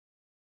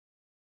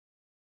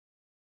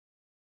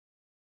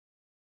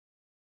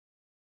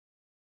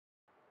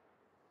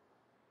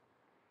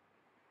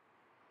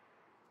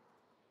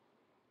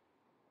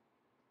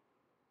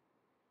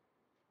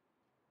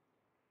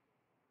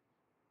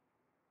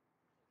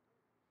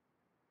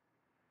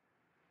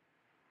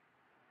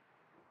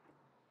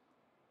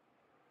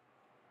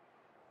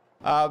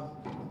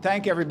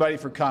Thank everybody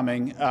for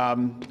coming.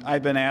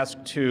 I've been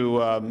asked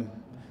to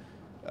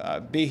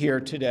be here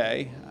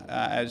today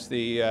as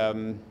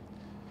the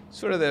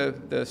sort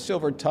of the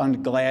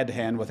silver-tongued glad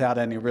hand without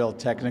any real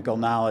technical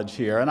knowledge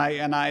here. And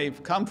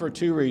I've come for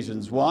two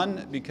reasons.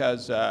 One,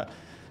 because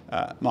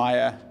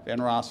Maya Van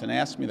Rossen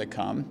asked me to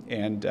come,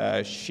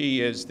 and she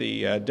is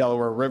the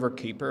Delaware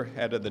Riverkeeper,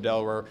 head of the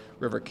Delaware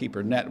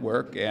Riverkeeper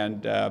Network,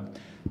 and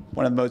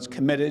one of the most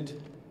committed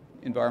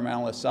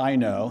environmentalists I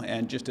know,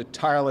 and just a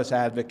tireless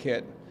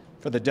advocate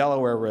for the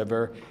Delaware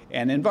River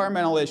and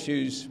environmental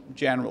issues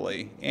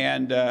generally.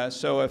 And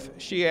so if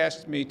she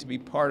asked me to be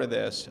part of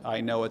this, I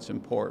know it's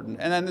important.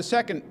 And then the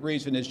second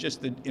reason is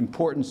just the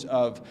importance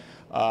of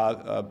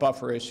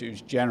buffer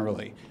issues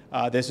generally.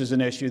 This is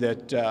an issue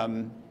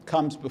that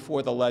comes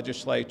before the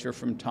legislature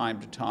from time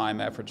to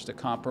time, efforts to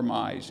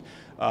compromise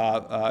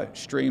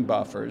stream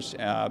buffers.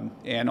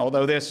 And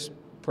although this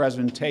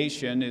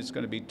presentation is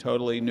going to be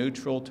totally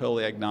neutral,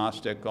 totally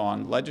agnostic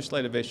on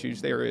legislative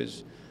issues, there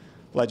is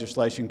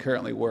legislation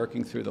currently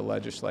working through the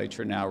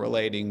legislature now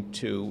relating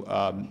to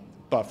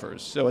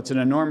buffers. So it's an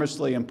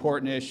enormously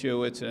important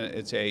issue. It's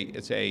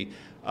a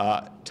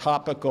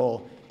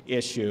topical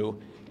issue,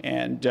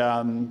 and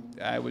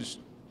I was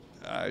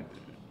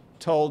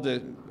told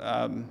that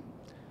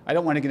I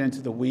don't want to get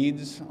into the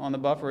weeds on the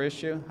buffer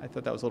issue. I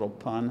thought that was a little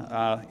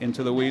pun,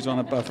 into the weeds on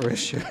the buffer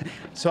issue.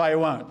 So I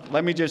won't.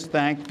 Let me just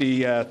thank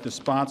the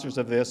sponsors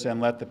of this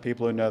and let the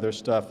people who know their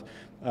stuff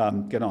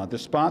get on. The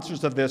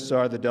sponsors of this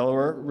are the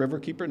Delaware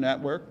Riverkeeper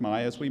Network,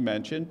 Maya, as we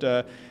mentioned,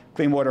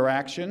 Clean Water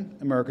Action,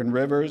 American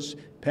Rivers,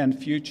 Penn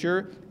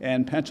Future,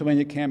 and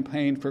Pennsylvania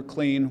Campaign for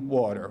Clean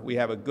Water. We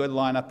have a good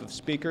lineup of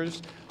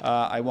speakers.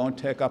 I won't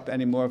take up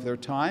any more of their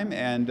time,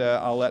 and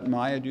I'll let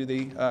Maya do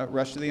the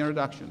rest of the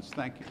introductions.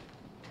 Thank you.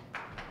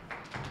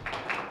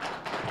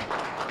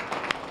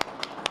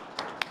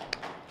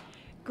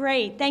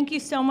 Great. Thank you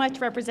so much,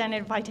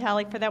 Representative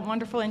Vitale, for that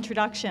wonderful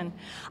introduction.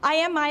 I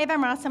am Maya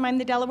Van Rossen. I'm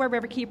the Delaware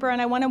Riverkeeper, and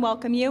I want to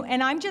welcome you.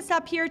 And I'm just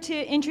up here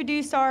to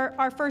introduce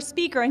our first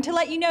speaker and to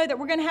let you know that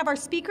we're going to have our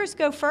speakers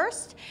go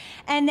first.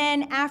 And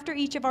then after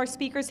each of our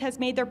speakers has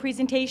made their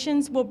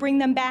presentations, we'll bring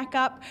them back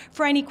up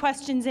for any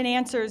questions and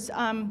answers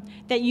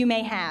that you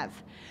may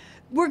have.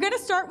 We're going to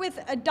start with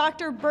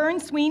Dr.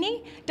 Bernard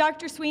Sweeney.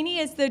 Dr. Sweeney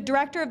is the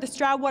director of the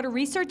Stroud Water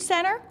Research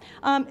Center.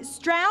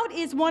 Stroud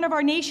is one of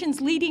our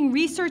nation's leading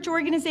research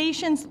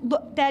organizations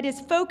that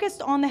is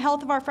focused on the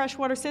health of our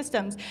freshwater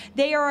systems.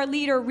 They are a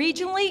leader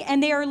regionally,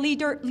 and they are a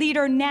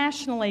leader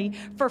nationally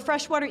for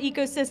freshwater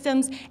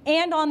ecosystems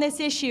and on this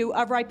issue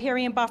of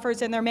riparian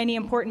buffers and their many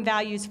important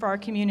values for our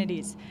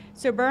communities.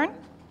 So, Bern?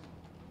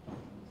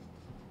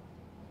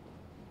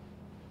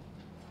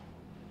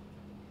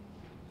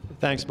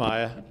 Thanks,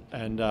 Maya,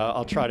 and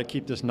I'll try to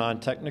keep this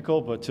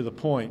non-technical, but to the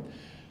point.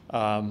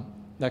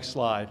 Next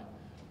slide.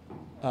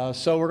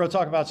 So we're going to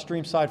talk about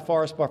streamside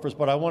forest buffers,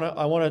 but I want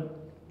to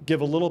give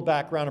a little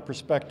background and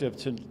perspective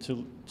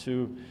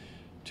to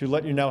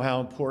let you know how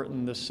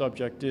important this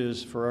subject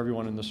is for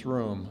everyone in this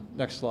room.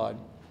 Next slide.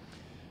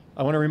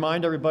 I want to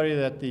remind everybody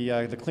that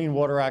the Clean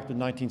Water Act of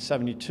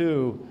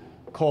 1972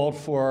 called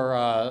for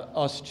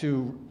us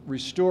to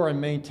restore and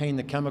maintain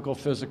the chemical,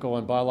 physical,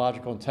 and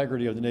biological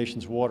integrity of the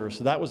nation's waters.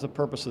 So that was the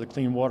purpose of the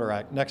Clean Water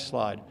Act. Next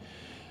slide.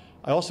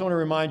 I also want to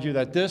remind you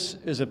that this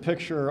is a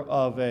picture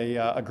of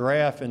a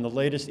graph in the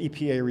latest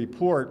EPA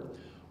report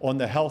on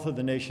the health of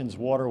the nation's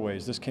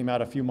waterways. This came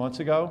out a few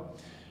months ago,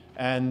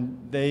 and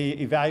they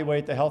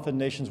evaluate the health of the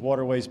nation's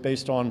waterways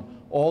based on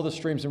all the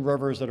streams and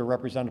rivers that are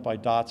represented by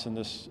dots in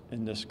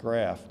this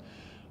graph.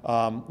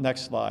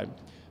 Next slide.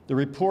 The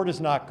report is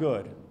not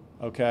good.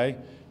 Okay,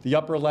 the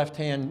upper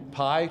left-hand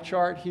pie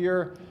chart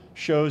here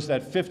shows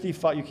that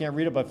 55, you can't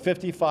read it, but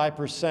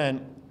 55%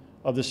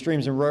 of the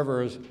streams and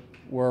rivers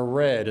were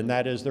red, and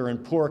that is they're in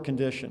poor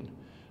condition.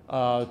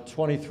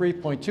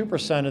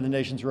 23.2% of the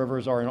nation's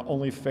rivers are in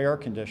only fair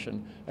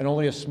condition, and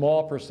only a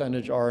small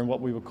percentage are in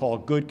what we would call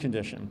good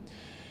condition.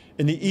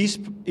 In the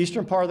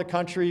eastern part of the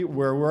country,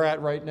 where we're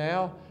at right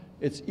now,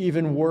 it's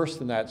even worse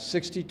than that.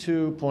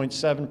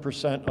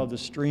 62.7% of the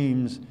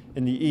streams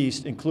in the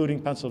east, including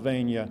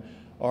Pennsylvania,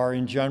 are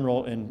in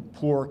general in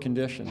poor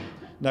condition.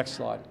 Next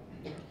slide.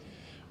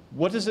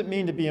 What does it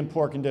mean to be in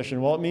poor condition?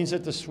 Well, it means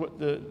that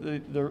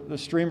the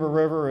stream or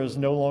river is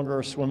no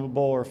longer swimmable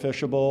or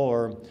fishable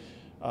or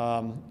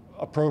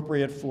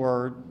appropriate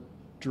for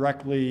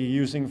directly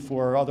using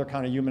for other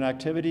kind of human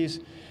activities.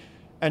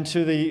 And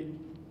to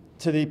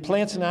the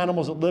plants and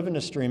animals that live in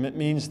the stream, it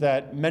means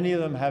that many of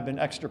them have been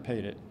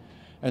extirpated.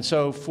 And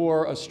so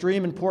for a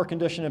stream in poor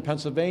condition in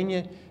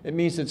Pennsylvania, it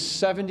means that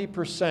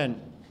 70%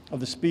 of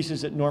the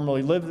species that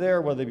normally live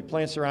there, whether they be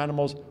plants or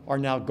animals, are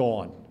now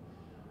gone.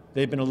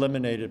 They've been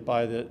eliminated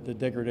by the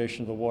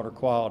degradation of the water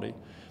quality.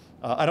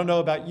 I don't know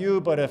about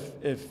you, but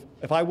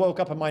if I woke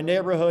up in my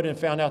neighborhood and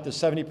found out that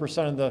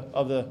 70%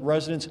 of the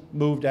residents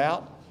moved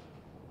out,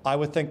 I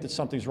would think that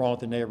something's wrong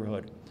with the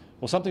neighborhood.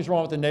 Well, something's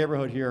wrong with the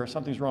neighborhood here.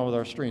 Something's wrong with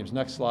our streams.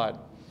 Next slide.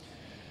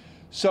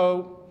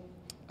 So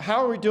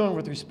how are we doing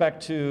with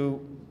respect to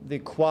the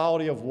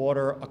quality of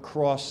water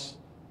across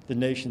the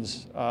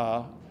nation's,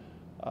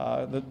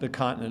 the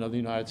continent of the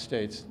United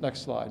States.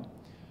 Next slide.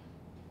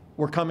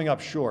 We're coming up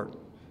short.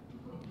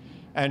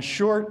 And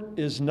short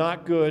is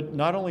not good,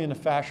 not only in the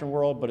fashion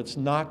world, but it's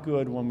not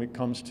good when it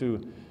comes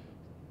to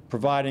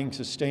providing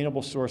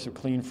sustainable source of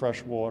clean,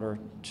 fresh water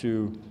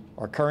to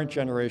our current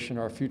generation,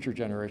 our future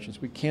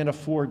generations. We can't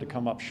afford to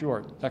come up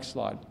short. Next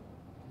slide.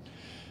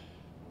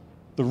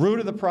 The root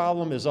of the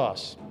problem is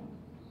us.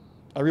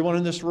 Everyone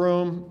in this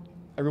room,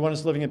 everyone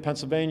is living in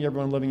Pennsylvania,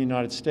 everyone living in the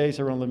United States,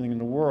 everyone living in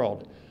the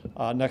world.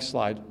 Next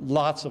slide.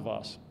 Lots of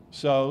us.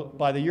 So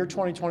by the year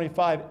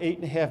 2025,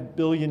 8.5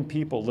 billion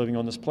people living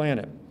on this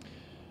planet.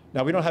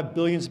 Now, we don't have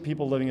billions of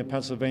people living in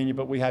Pennsylvania,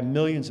 but we have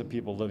millions of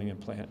people living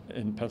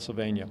in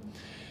Pennsylvania.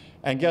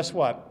 And guess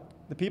what?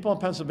 The people in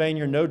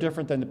Pennsylvania are no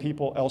different than the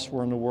people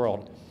elsewhere in the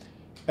world.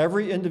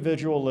 Every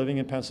individual living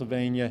in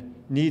Pennsylvania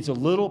needs a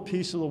little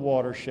piece of the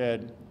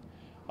watershed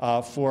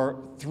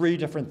for three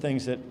different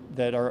things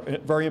that are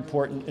very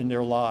important in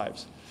their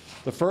lives.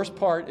 The first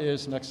part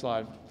is, next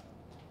slide,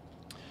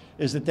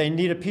 is that they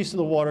need a piece of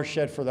the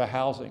watershed for their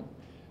housing.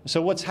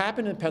 So what's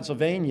happened in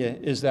Pennsylvania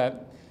is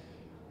that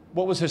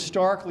what was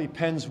historically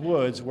Penn's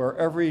Woods, where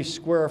every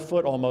square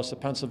foot almost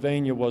of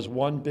Pennsylvania was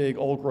one big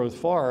old-growth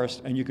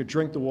forest and you could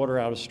drink the water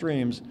out of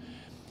streams,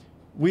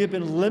 we have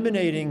been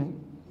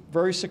eliminating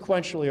very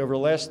sequentially over the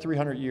last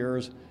 300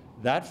 years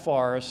that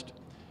forest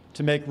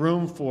to make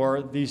room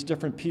for these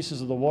different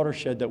pieces of the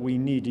watershed that we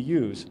need to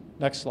use.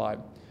 Next slide.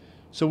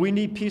 So we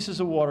need pieces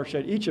of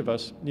watershed. Each of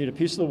us need a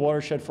piece of the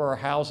watershed for our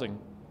housing,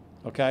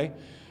 okay?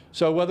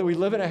 So whether we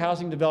live in a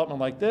housing development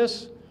like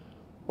this,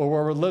 or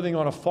where we're living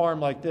on a farm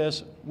like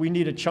this, we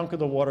need a chunk of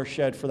the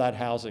watershed for that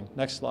housing.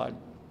 Next slide.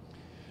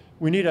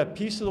 We need a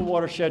piece of the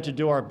watershed to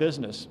do our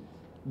business,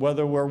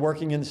 whether we're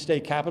working in the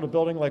state capitol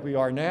building like we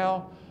are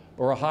now,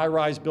 or a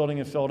high-rise building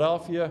in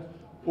Philadelphia,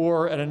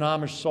 or at an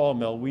Amish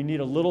sawmill. We need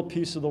a little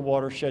piece of the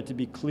watershed to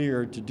be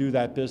cleared to do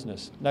that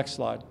business. Next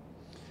slide.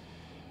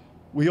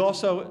 We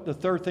also, the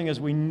third thing is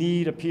we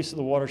need a piece of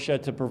the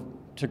watershed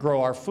to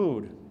grow our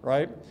food,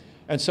 right?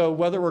 And so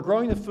whether we're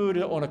growing the food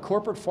on a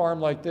corporate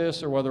farm like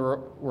this or whether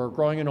we're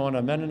growing it on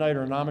a Mennonite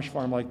or an Amish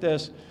farm like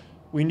this,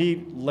 we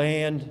need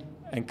land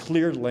and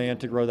cleared land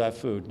to grow that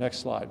food. Next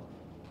slide.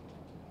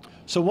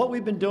 So what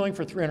we've been doing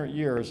for 300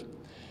 years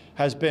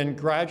has been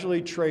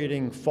gradually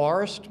trading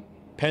forest,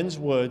 Penn's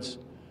Woods,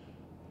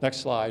 next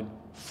slide,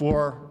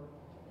 for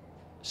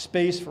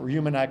space for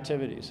human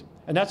activities.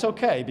 And that's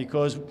okay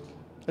because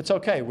it's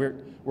okay.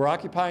 We're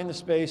occupying the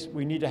space.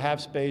 We need to have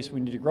space. We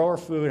need to grow our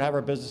food, have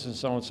our business, and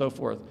so on and so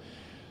forth.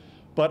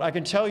 But I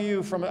can tell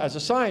you as a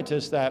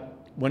scientist that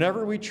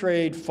whenever we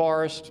trade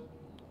forest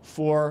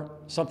for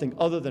something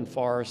other than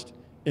forest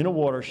in a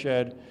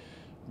watershed,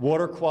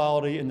 water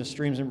quality in the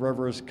streams and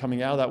rivers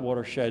coming out of that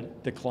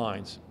watershed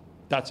declines.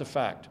 That's a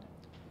fact.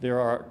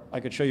 I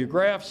could show you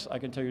graphs. I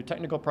can tell you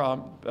technical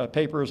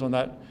papers on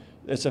that.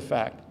 It's a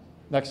fact.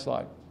 Next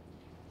slide.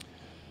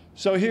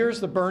 So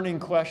here's the burning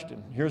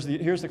question. Here's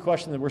the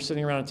question that we're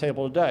sitting around a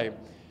table today.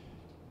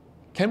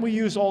 Can we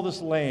use all this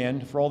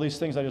land for all these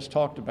things I just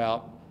talked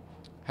about,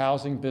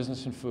 housing,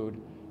 business, and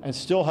food, and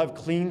still have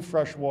clean,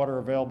 fresh water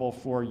available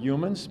for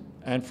humans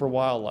and for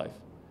wildlife?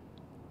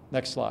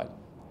 Next slide.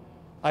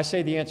 I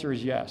say the answer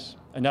is yes.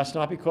 And that's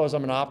not because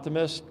I'm an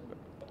optimist.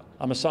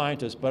 I'm a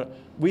scientist. But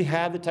we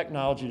have the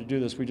technology to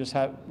do this.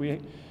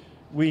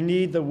 We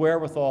need the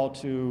wherewithal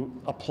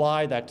to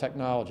apply that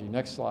technology.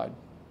 Next slide.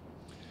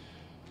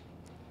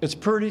 It's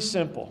pretty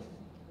simple.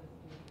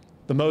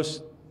 The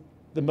most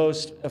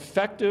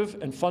effective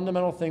and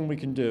fundamental thing we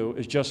can do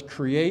is just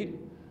create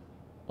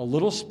a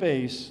little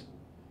space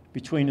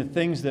between the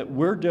things that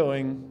we're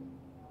doing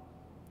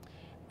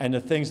and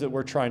the things that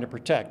we're trying to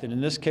protect. And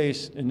in this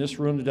case, in this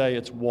room today,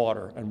 it's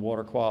water and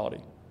water quality.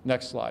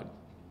 Next slide.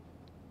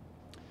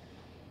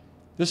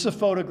 This is a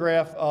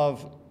photograph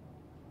of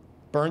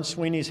Bernard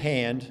Sweeney's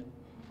hand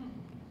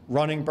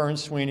running Bernard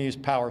Sweeney's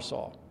power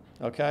saw,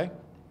 okay?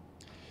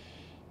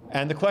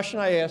 And the question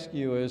I ask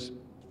you is,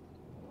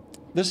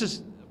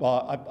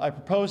 I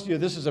propose to you,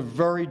 this is a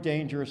very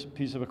dangerous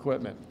piece of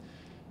equipment.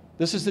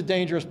 This is the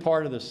dangerous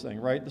part of this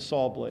thing, right? The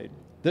saw blade.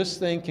 This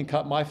thing can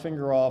cut my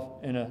finger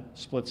off in a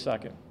split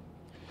second.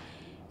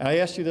 And I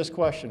ask you this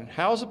question: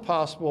 how is it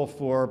possible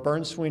for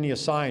Bernard Sweeney, a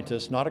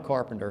scientist, not a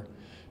carpenter,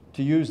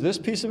 to use this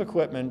piece of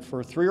equipment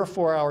for 3 or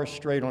 4 hours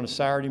straight on a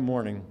Saturday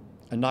morning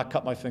and not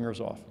cut my fingers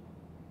off?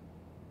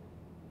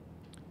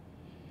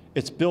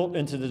 It's built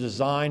into the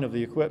design of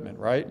the equipment,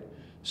 right?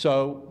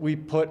 So we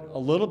put a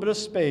little bit of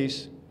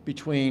space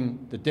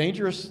between the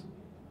dangerous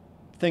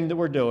thing that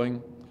we're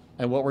doing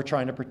and what we're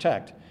trying to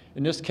protect.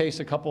 In this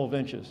case, a couple of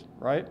inches,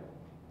 right?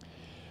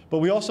 But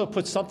we also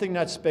put something in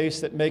that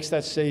space that makes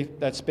that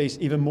space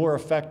even more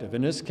effective.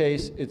 In this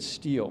case, it's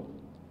steel.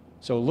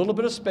 So a little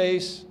bit of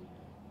space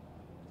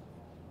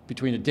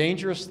between a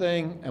dangerous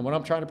thing and what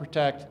I'm trying to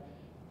protect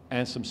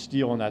and some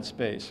steel in that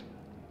space.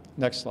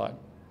 Next slide.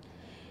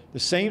 The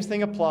same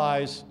thing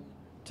applies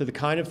to the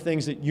kind of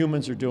things that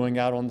humans are doing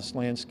out on this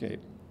landscape.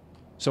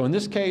 So in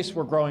this case,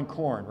 we're growing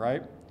corn,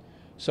 right?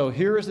 So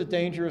here is the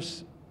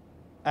dangerous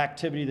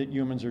activity that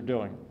humans are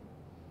doing.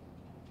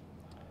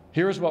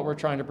 Here's what we're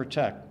trying to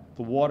protect,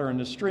 the water in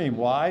the stream.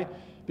 Why?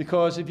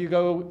 Because if you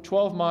go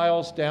 12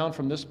 miles down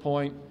from this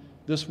point,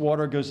 this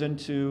water goes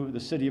into the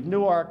city of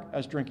Newark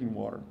as drinking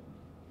water.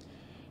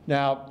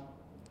 Now,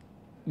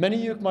 many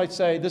of you might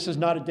say this is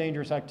not a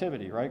dangerous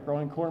activity, right?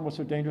 Growing corn, what's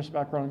so dangerous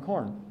about growing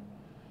corn?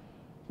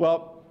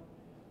 Well,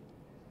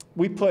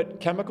 we put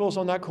chemicals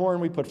on that corn,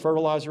 we put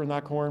fertilizer in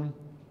that corn,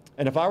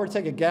 and if I were to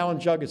take a gallon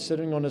jug that's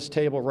sitting on this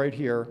table right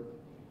here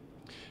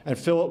and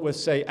fill it with,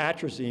 say,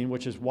 atrazine,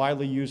 which is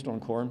widely used on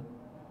corn,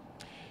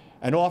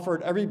 and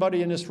offered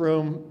everybody in this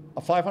room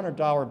a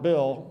 $500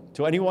 bill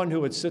to anyone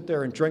who would sit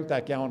there and drink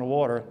that gallon of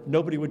water,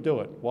 nobody would do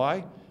it.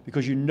 Why?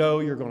 Because you know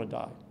you're going to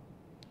die,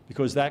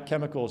 because that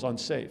chemical is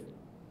unsafe.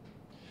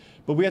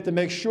 But we have to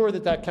make sure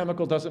that that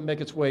chemical doesn't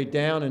make its way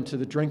down into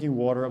the drinking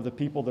water of the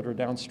people that are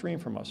downstream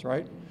from us,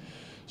 right?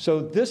 So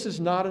this is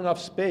not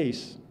enough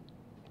space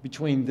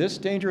between this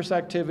dangerous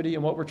activity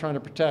and what we're trying to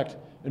protect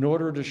in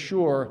order to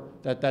ensure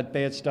that that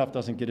bad stuff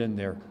doesn't get in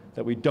there,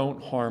 that we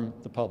don't harm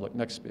the public.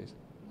 Next space.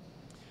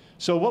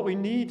 So what we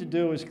need to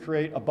do is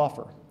create a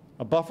buffer.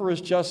 A buffer is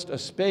just a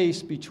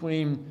space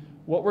between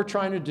what we're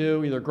trying to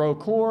do, either grow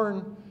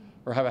corn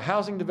or have a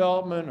housing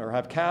development or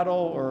have cattle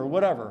or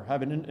whatever,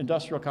 have an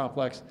industrial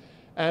complex,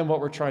 and what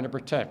we're trying to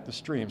protect, the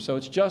stream. So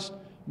it's just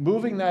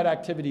moving that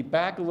activity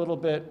back a little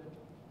bit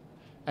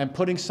and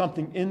putting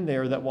something in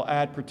there that will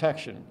add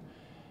protection.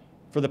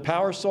 For the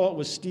power saw, it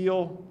was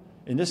steel.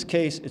 In this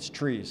case, it's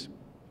trees.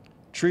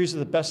 Trees are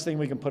the best thing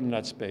we can put in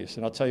that space,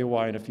 and I'll tell you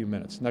why in a few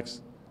minutes.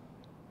 Next.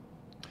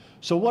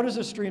 So what is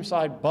a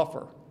streamside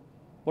buffer?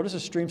 What is a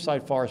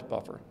streamside forest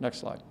buffer? Next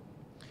slide.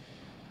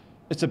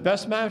 It's a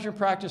best management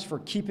practice for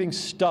keeping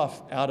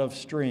stuff out of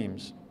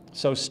streams.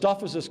 So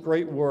stuff is this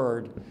great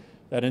word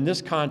that in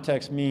this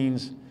context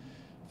means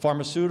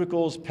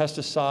pharmaceuticals,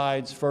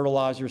 pesticides,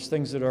 fertilizers,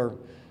 things that are,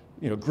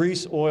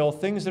 grease, oil,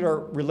 things that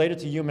are related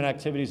to human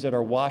activities that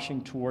are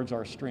washing towards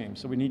our streams.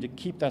 So we need to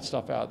keep that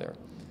stuff out there.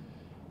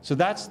 So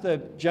that's the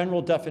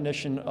general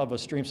definition of a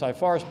streamside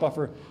forest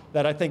buffer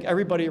that I think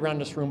everybody around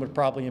this room would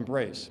probably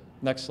embrace.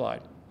 Next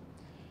slide.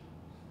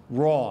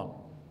 Wrong.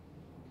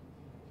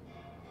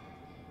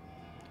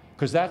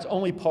 Because that's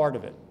only part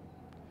of it.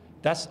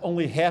 That's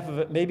only half of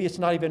it. Maybe it's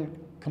not even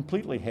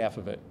completely half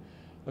of it.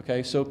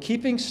 Okay, so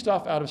keeping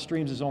stuff out of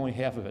streams is only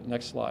half of it.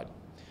 Next slide.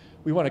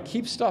 We want to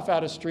keep stuff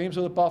out of streams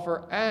with a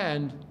buffer,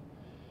 and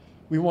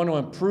we want to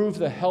improve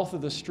the health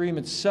of the stream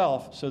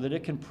itself so that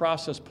it can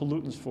process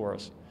pollutants for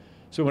us.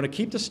 So we want to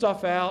keep the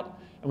stuff out,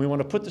 and we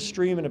want to put the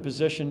stream in a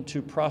position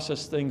to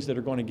process things that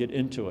are going to get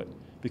into it,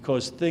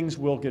 because things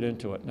will get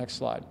into it. Next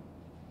slide.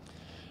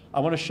 I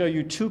want to show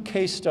you two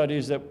case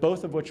studies, that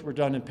both of which were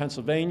done in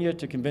Pennsylvania,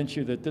 to convince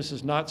you that this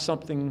is not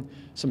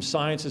some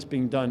science that's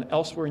being done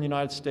elsewhere in the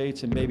United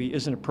States and maybe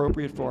isn't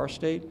appropriate for our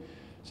state.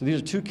 So these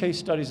are two case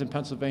studies in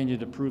Pennsylvania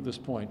to prove this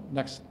point.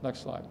 Next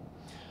slide.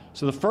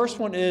 So the first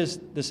one is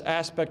this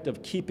aspect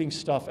of keeping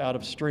stuff out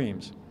of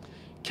streams.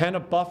 Can a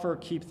buffer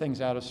keep things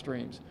out of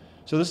streams?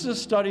 So this is a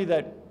study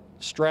that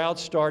Stroud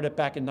started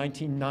back in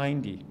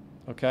 1990,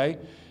 okay?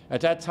 At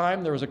that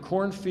time, there was a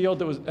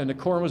cornfield and the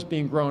corn was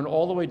being grown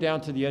all the way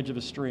down to the edge of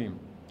a stream.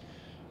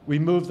 We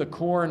moved the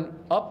corn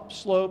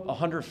upslope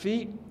 100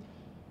 feet.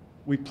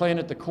 We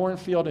planted the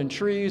cornfield in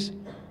trees,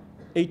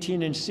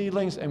 18-inch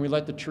seedlings, and we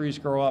let the trees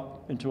grow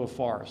up into a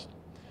forest.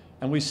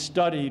 And we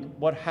studied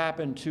what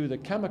happened to the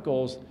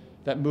chemicals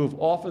that move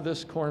off of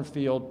this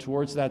cornfield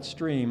towards that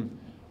stream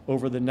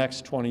over the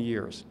next 20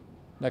 years.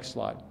 Next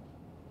slide.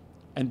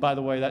 And by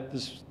the way,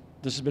 this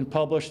has been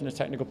published in the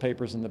technical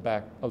papers in the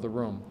back of the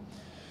room.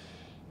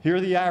 Here are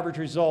the average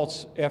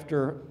results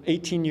after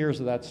 18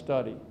 years of that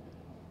study.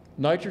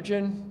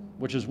 Nitrogen,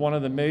 which is one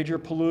of the major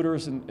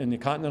polluters in the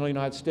continental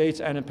United States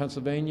and in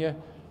Pennsylvania,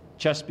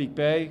 Chesapeake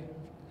Bay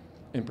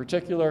in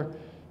particular,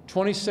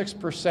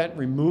 26%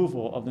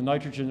 removal of the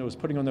nitrogen that was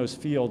putting on those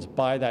fields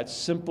by that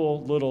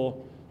simple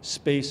little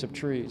space of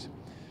trees.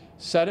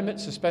 Sediment,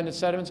 suspended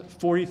sediments,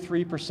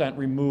 43%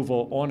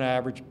 removal on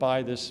average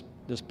by this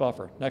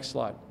buffer. Next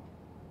slide.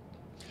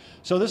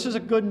 So this is a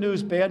good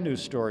news, bad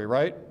news story,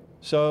 right?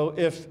 So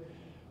if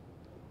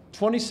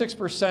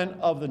 26%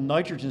 of the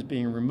nitrogen is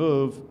being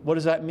removed, what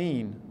does that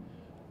mean?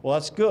 Well,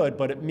 that's good,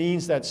 but it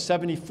means that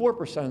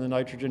 74% of the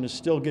nitrogen is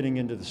still getting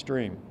into the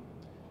stream.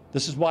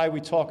 This is why we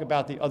talk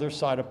about the other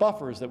side of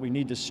buffers, that we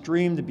need the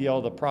stream to be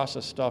able to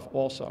process stuff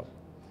also.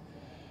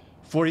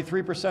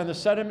 43% of the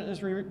sediment is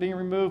being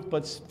removed,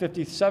 but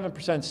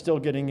 57% still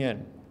getting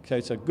in. Okay,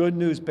 it's a good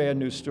news, bad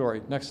news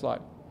story. Next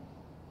slide.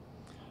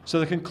 So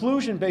the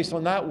conclusion based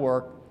on that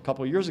work a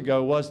couple of years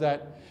ago was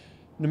that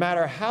no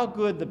matter how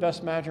good the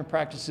best management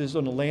practice is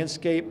on the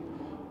landscape,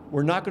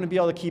 we're not going to be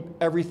able to keep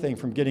everything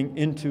from getting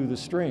into the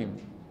stream.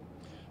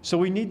 So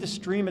we need the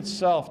stream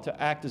itself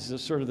to act as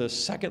sort of the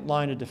second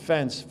line of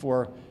defense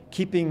for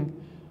keeping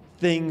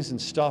things and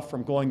stuff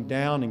from going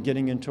down and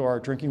getting into our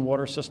drinking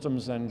water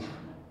systems and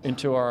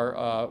into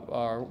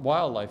our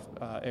wildlife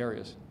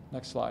areas.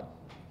 Next slide.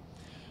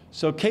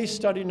 So case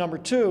study number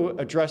 2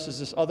 addresses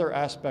this other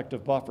aspect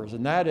of buffers,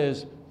 and that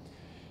is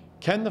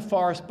can the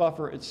forest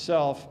buffer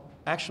itself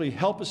actually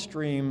help a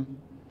stream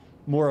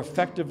more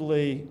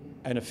effectively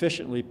and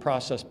efficiently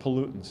process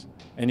pollutants?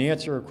 And the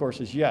answer, of course,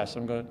 is yes.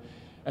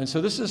 And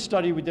so this is a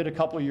study we did a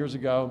couple of years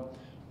ago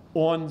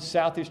on the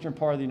southeastern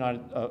part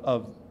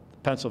of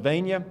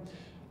Pennsylvania.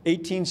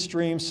 18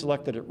 streams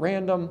selected at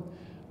random.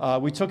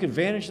 We took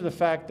advantage of the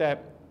fact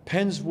that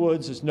Penn's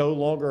Woods is no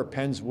longer a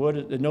Penn's Wood.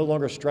 It no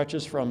longer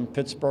stretches from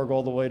Pittsburgh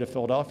all the way to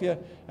Philadelphia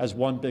as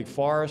one big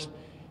forest.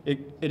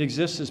 It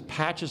exists as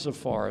patches of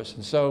forest.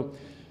 And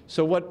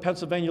so what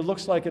Pennsylvania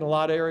looks like in a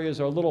lot of areas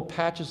are little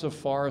patches of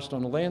forest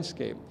on the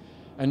landscape.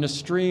 And the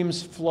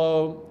streams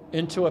flow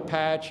into a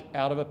patch,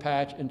 out of a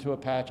patch, into a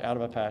patch, out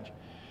of a patch.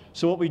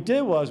 So what we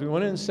did was we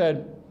went in and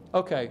said,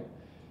 okay,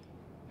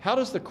 how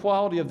does the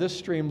quality of this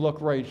stream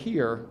look right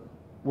here,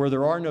 where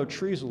there are no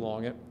trees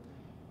along it,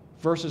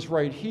 versus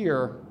right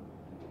here,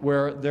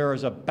 where there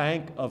is a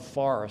bank of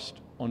forest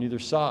on either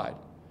side?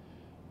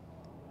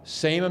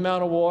 Same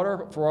amount of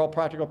water for all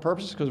practical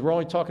purposes, because we're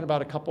only talking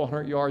about a couple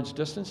hundred yards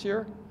distance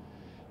here.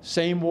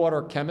 Same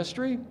water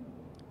chemistry,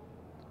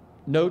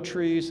 no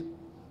trees,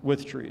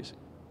 with trees.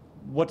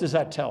 What does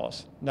that tell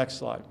us? Next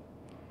slide.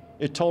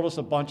 It told us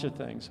a bunch of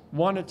things.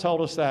 One, it told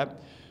us that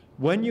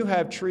when you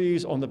have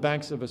trees on the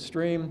banks of a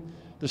stream,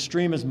 the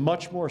stream is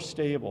much more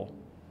stable.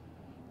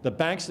 The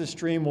banks of the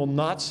stream will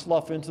not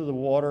slough into the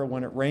water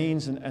when it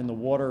rains and the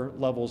water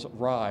levels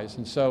rise.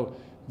 And so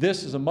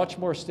this is a much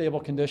more stable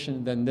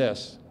condition than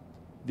this.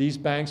 These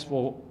banks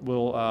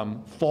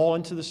will fall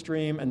into the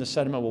stream, and the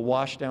sediment will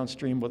wash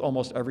downstream with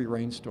almost every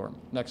rainstorm.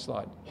 Next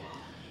slide.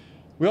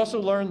 We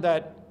also learned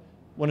that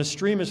when a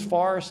stream is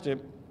forested,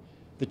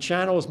 the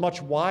channel is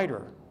much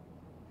wider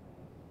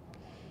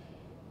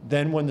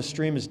than when the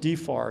stream is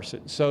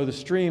deforested. So the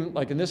stream,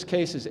 like in this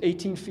case, is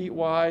 18 feet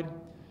wide.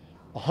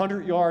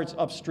 100 yards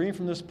upstream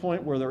from this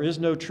point where there is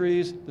no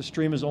trees, the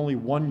stream is only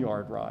 1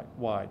 yard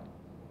wide.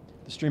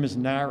 The stream is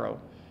narrow.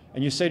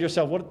 And you say to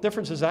yourself, what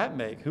difference does that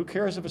make? Who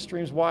cares if a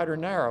stream's wide or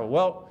narrow?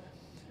 Well,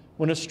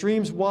 when a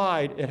stream's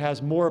wide, it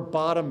has more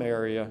bottom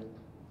area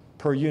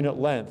per unit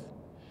length.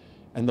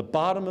 And the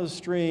bottom of the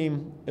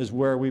stream is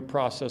where we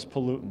process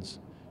pollutants.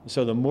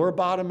 So the more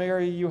bottom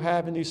area you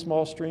have in these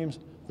small streams,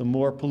 the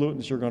more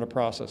pollutants you're going to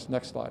process.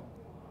 Next slide.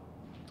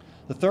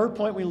 The third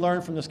point we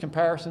learned from this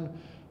comparison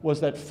was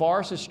that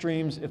forested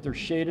streams, if they're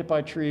shaded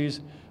by trees,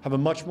 have a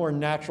much more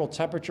natural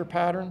temperature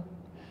pattern.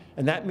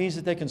 And that means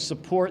that they can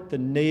support the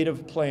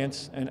native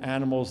plants and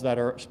animals that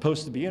are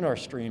supposed to be in our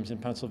streams in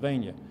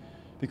Pennsylvania.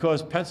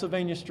 Because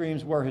Pennsylvania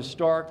streams were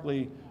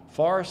historically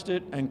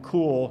forested and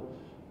cool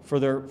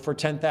for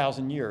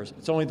 10,000 years.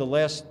 It's only the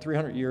last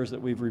 300 years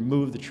that we've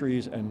removed the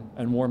trees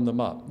and warmed them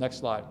up. Next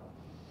slide.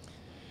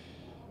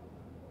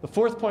 The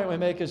fourth point we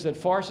make is that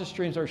forested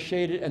streams are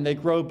shaded and they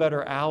grow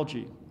better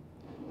algae.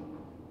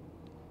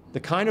 The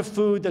kind of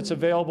food that's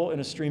available in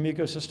a stream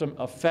ecosystem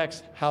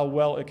affects how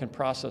well it can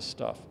process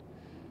stuff.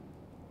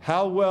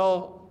 How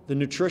well the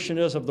nutrition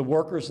is of the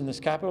workers in this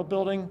Capitol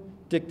building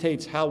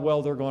dictates how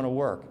well they're going to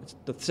work.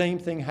 The same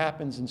thing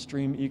happens in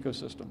stream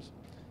ecosystems.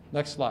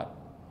 Next slide.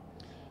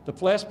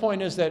 The last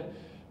point is that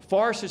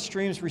forested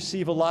streams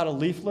receive a lot of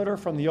leaf litter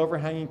from the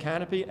overhanging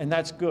canopy, and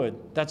that's good.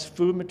 That's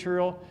food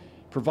material,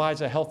 provides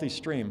a healthy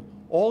stream.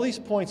 All these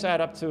points add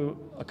up to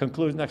a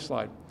conclusion. Next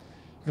slide.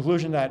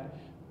 Conclusion that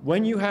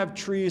when you have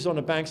trees on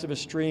the banks of a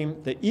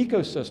stream, the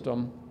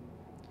ecosystem,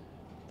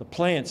 the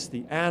plants,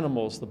 the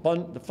animals,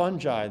 the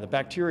fungi, the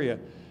bacteria,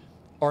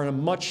 are in a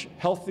much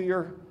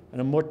healthier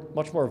and a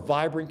much more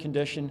vibrant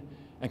condition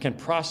and can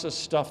process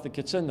stuff that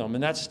gets in them.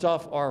 And that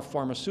stuff are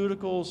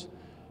pharmaceuticals,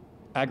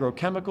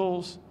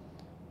 agrochemicals,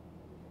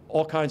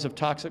 all kinds of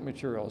toxic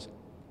materials.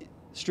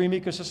 Stream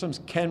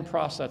ecosystems can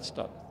process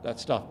that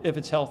stuff if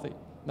it's healthy.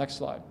 Next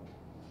slide.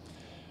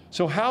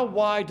 So how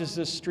wide does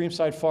this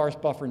streamside forest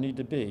buffer need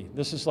to be?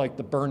 This is like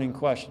the burning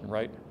question,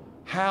 right?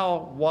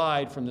 How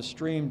wide from the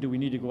stream do we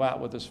need to go out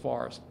with this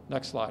forest?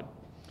 Next slide.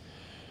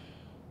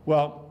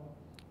 Well,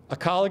 a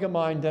colleague of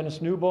mine,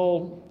 Dennis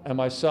Newbold, and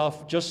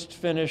myself just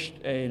finished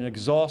an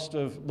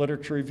exhaustive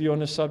literature review on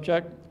this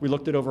subject. We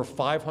looked at over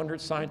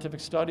 500 scientific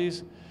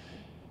studies.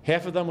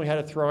 Half of them we had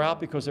to throw out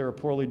because they were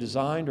poorly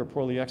designed or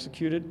poorly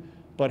executed,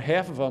 but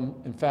half of them,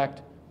 in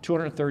fact,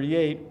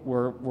 238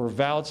 were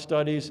valid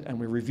studies, and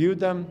we reviewed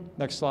them.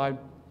 Next slide.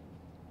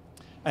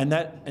 And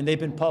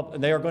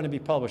they are going to be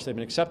published. They've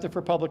been accepted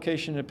for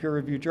publication in a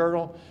peer-reviewed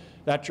journal.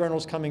 That journal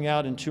is coming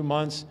out in 2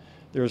 months.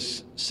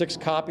 There's 6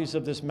 copies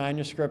of this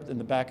manuscript in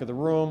the back of the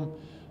room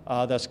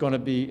that's going to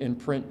be in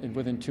print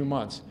within 2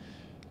 months.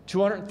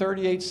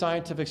 238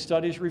 scientific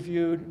studies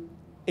reviewed,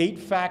 8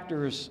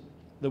 factors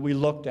that we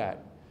looked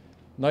at: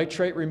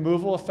 nitrate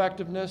removal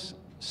effectiveness,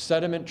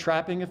 sediment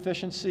trapping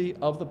efficiency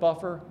of the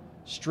buffer,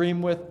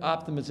 stream width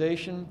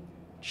optimization,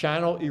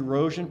 channel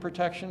erosion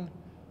protection,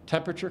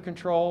 temperature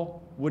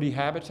control, woody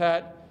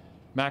habitat,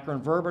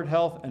 macroinvertebrate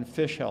health, and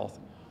fish health.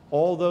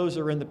 All those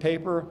are in the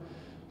paper.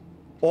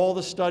 All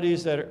the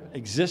studies that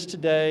exist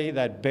today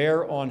that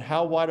bear on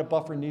how wide a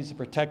buffer needs to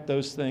protect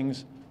those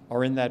things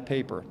are in that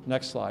paper.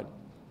 Next slide.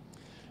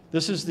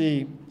 This is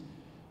the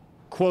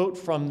quote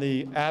from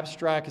the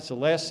abstract. It's the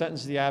last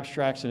sentence of the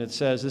abstracts, and it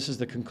says, this is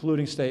the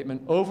concluding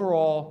statement: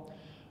 overall,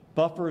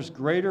 buffers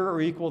greater or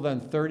equal than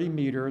 30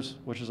 meters,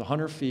 which is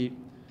 100 feet,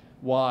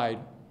 wide,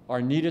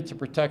 are needed to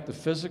protect the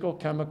physical,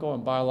 chemical,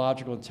 and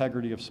biological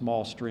integrity of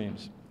small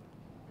streams.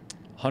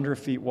 100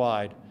 feet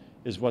wide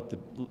is what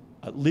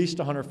at least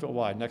 100 feet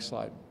wide. Next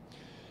slide.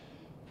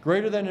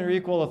 Greater than or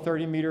equal to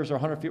 30 meters or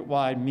 100 feet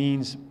wide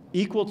means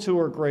equal to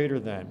or greater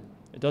than.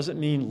 It doesn't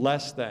mean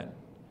less than.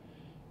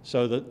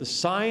 So the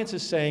science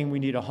is saying we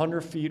need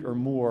 100 feet or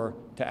more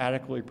to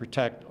adequately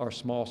protect our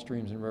small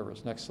streams and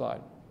rivers. Next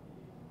slide.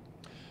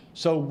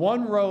 So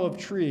one row of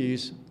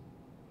trees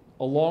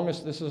along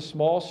this is a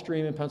small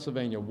stream in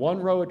Pennsylvania. One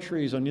row of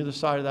trees on either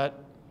side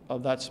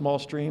of that small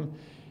stream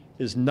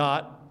is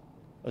not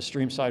a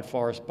streamside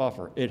forest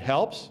buffer. It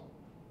helps.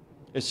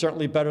 It's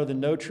certainly better than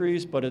no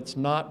trees, but it's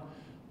not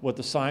what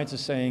the science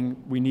is saying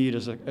we need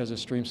as a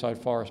streamside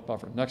forest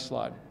buffer. Next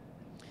slide.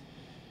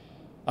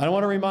 I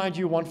want to remind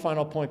you one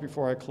final point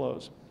before I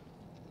close.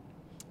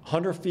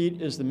 100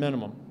 feet is the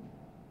minimum,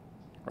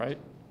 right?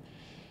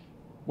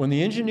 When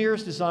the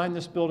engineers designed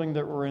this building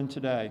that we're in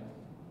today,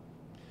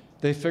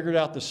 they figured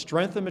out the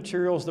strength of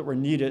materials that were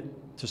needed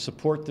to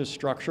support this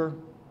structure,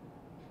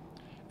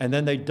 and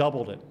then they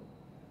doubled it.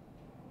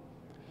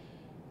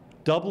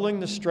 Doubling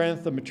the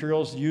strength of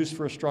materials used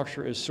for a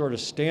structure is sort of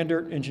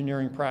standard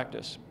engineering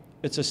practice.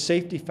 It's a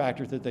safety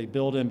factor that they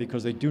build in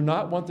because they do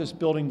not want this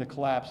building to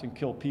collapse and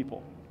kill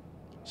people.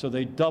 So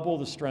they double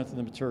the strength of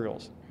the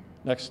materials.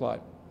 Next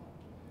slide.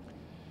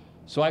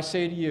 So I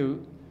say to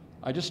you,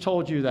 I just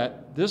told you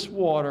that this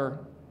water,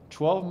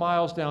 12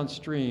 miles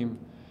downstream,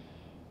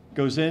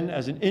 goes in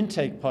as an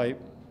intake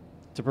pipe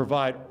to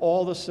provide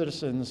all the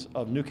citizens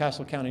of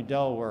Newcastle County,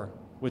 Delaware,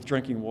 with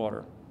drinking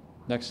water.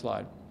 Next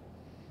slide.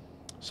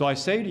 So I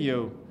say to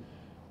you,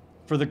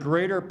 for the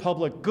greater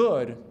public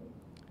good,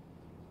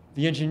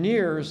 the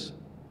engineers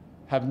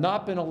have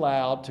not been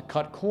allowed to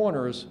cut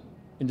corners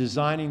in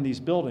designing these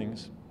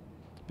buildings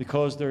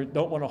because they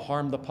don't want to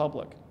harm the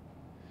public.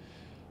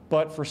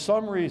 But for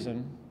some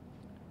reason,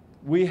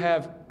 we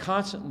have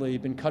constantly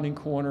been cutting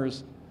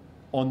corners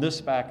on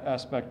this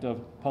aspect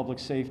of public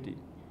safety.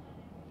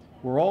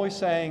 We're always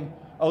saying,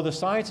 oh, the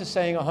science is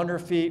saying 100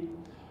 feet,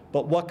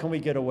 but what can we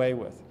get away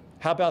with?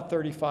 How about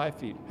 35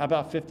 feet? How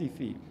about 50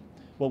 feet?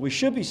 What we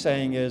should be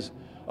saying is,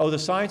 oh, the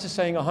science is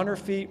saying 100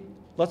 feet,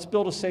 let's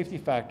build a safety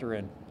factor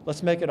in.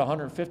 Let's make it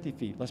 150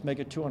 feet. Let's make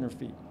it 200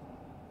 feet.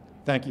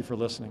 Thank you for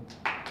listening.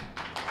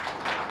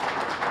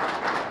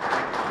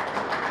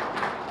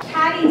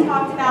 Patty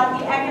talked about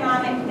the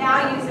economic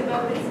values of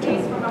open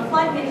space from a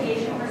flood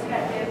mitigation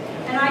perspective,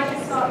 and I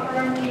just thought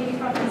Vern maybe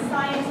from the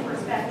science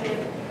perspective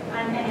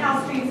and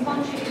how streams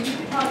function. If you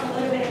could talk a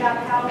little bit about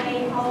how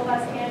they help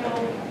us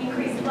handle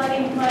increased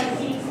flooding, flood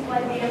peaks,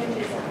 flood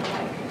damages, and the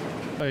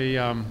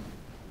like.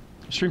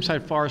 A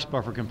streamside forest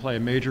buffer can play a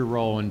major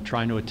role in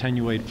trying to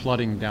attenuate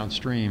flooding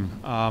downstream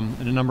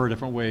in a number of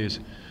different ways.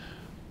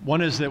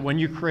 One is that when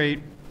you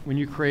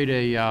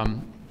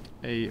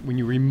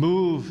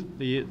remove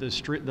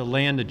the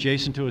land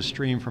adjacent to a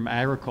stream from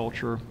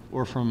agriculture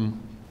or from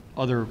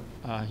other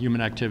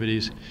human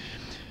activities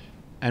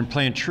and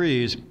plant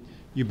trees,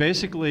 you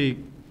basically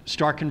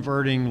start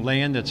converting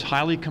land that's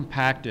highly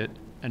compacted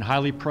and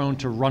highly prone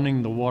to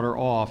running the water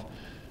off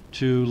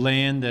to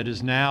land that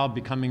is now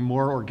becoming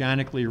more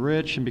organically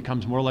rich and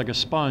becomes more like a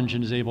sponge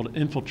and is able to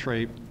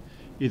infiltrate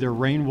either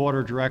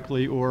rainwater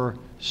directly or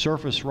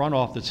surface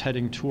runoff that's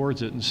heading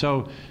towards it. And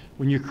so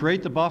when you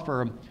create the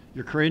buffer,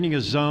 you're creating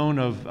a zone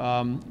of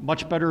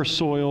much better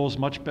soils,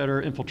 much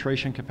better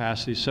infiltration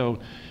capacity. So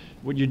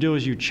what you do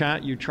is you try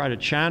to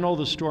channel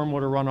the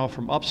stormwater runoff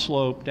from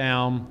upslope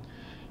down.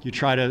 You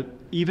try to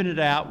even it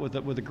out with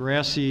a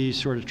grassy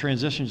sort of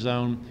transition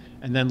zone,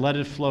 and then let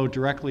it flow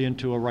directly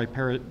into a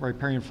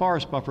riparian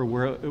forest buffer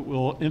where it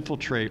will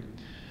infiltrate.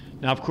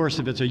 Now, of course,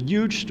 if it's a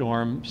huge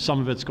storm,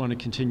 some of it's going to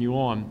continue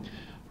on.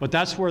 But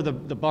that's where the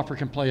buffer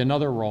can play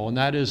another role, and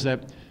that is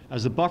that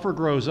as the buffer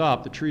grows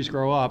up, the trees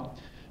grow up,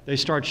 they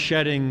start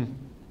shedding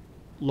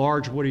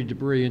large woody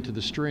debris into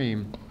the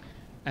stream.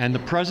 And the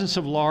presence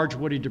of large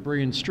woody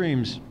debris in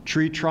streams,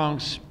 tree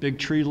trunks, big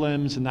tree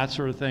limbs, and that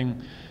sort of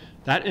thing,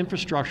 that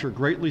infrastructure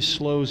greatly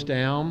slows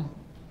down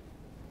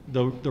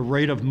the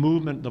rate of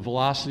movement, the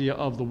velocity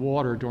of the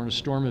water during a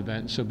storm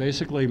event. So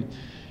basically,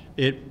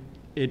 it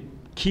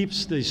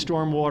keeps the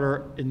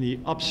stormwater in the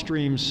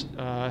upstream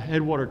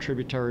headwater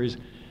tributaries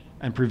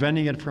and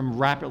preventing it from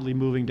rapidly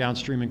moving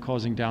downstream and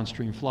causing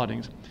downstream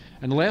floodings.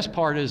 And the last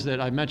part is that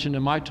I mentioned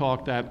in my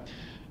talk that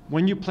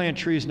when you plant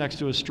trees next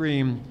to a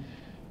stream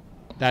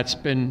that's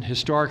been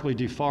historically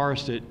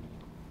deforested,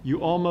 you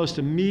almost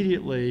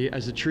immediately,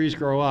 as the trees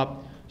grow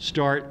up,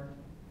 start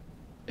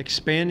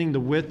expanding the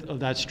width of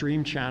that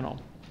stream channel.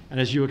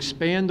 And as you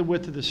expand the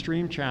width of the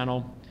stream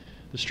channel,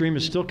 the stream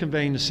is still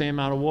conveying the same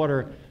amount of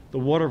water. The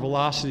water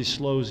velocity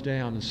slows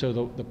down, and so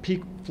the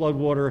peak flood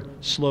water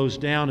slows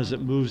down as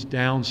it moves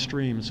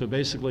downstream. So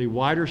basically,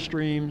 wider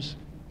streams,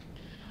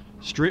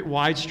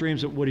 wide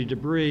streams of woody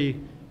debris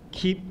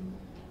keep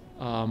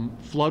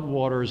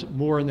floodwaters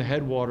more in the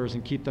headwaters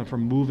and keep them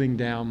from moving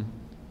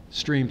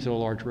downstream to the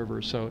large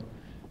rivers. So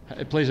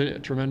it plays a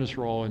tremendous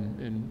role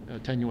in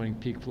attenuating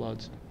peak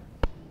floods.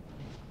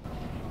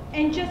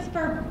 And just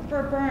for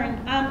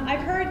Bern,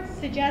 I've heard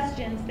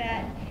suggestions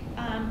that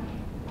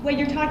when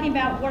you're talking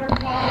about water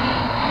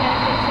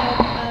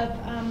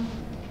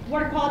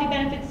quality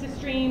benefits to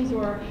streams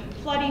or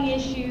flooding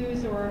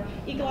issues or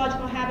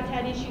ecological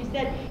habitat issues,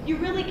 that you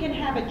really can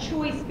have a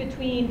choice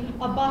between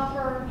a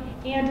buffer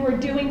and or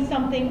doing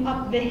something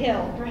up the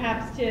hill,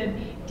 perhaps to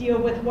deal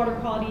with water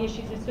quality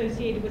issues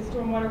associated with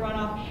stormwater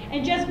runoff.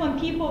 And just when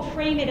people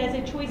frame it as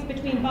a choice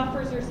between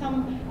buffers or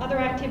some other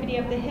activity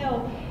up the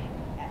hill,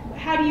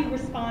 how do you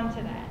respond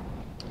to that?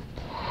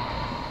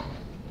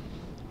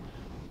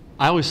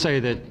 I always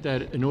say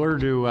that in order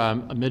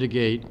to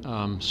mitigate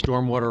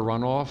stormwater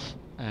runoff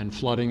and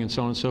flooding and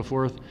so on and so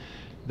forth,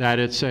 that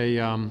it's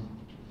a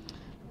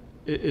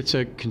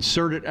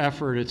concerted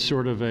effort. It's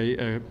sort of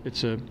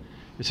it's a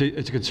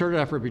concerted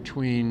effort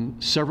between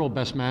several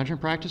best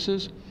management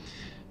practices,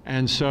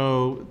 and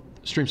so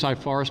streamside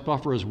forest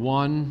buffer is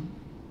one,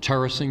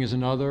 terracing is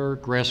another,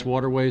 grass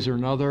waterways are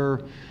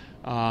another,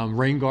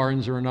 rain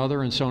gardens are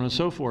another, and so on and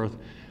so forth.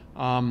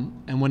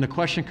 And when the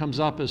question comes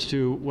up as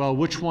to, well,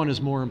 which one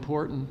is more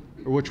important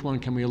or which one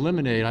can we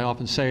eliminate, I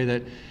often say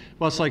that,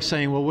 well, it's like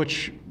saying, well,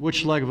 which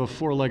leg of a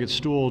four-legged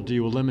stool do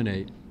you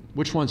eliminate?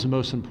 Which one's the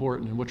most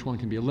important and which one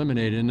can be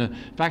eliminated? And the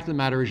fact of the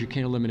matter is you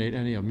can't eliminate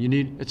any of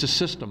them. It's a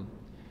system.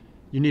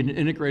 You need an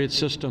integrated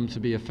system to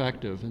be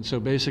effective. And so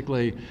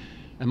basically,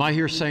 am I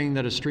here saying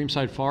that a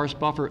streamside forest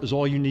buffer is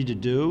all you need to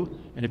do?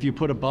 And if you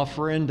put a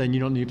buffer in, then you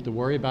don't need to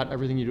worry about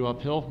everything you do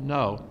uphill?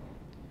 No.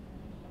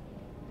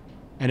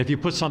 And if you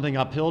put something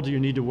uphill, do you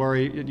need to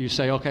worry? You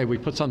say, okay, we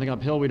put something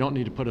uphill, we don't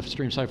need to put a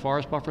streamside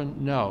forest buffer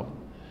in? No.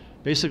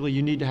 Basically,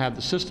 you need to have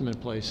the system in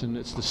place, and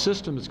it's the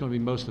system that's going to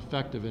be most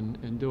effective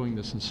in doing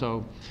this. And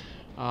so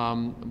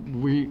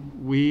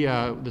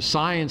the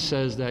science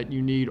says that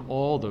you need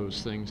all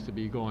those things to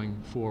be going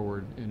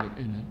forward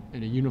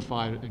in a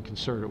unified and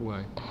concerted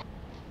way.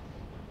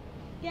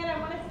 Again, I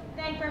want to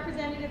thank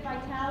Representative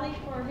Vitale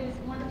for his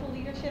wonderful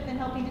leadership in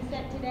helping to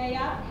set today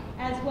up,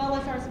 as well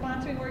as our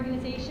sponsoring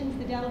organizations,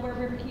 the Delaware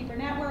Riverkeeper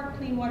Network,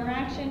 Clean Water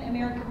Action,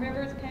 American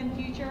Rivers, Penn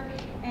Future,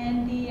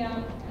 and the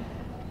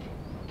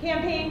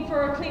Campaign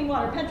for Clean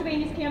Water,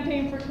 Pennsylvania's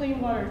Campaign for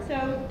Clean Water.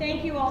 So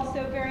thank you all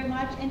so very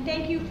much, and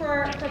thank you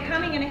for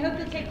coming, and I hope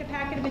you'll take the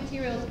packet of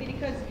materials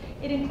because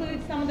it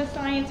includes some of the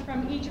science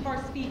from each of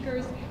our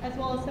speakers, as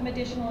well as some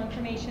additional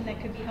information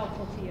that could be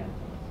helpful to you.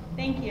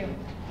 Thank you.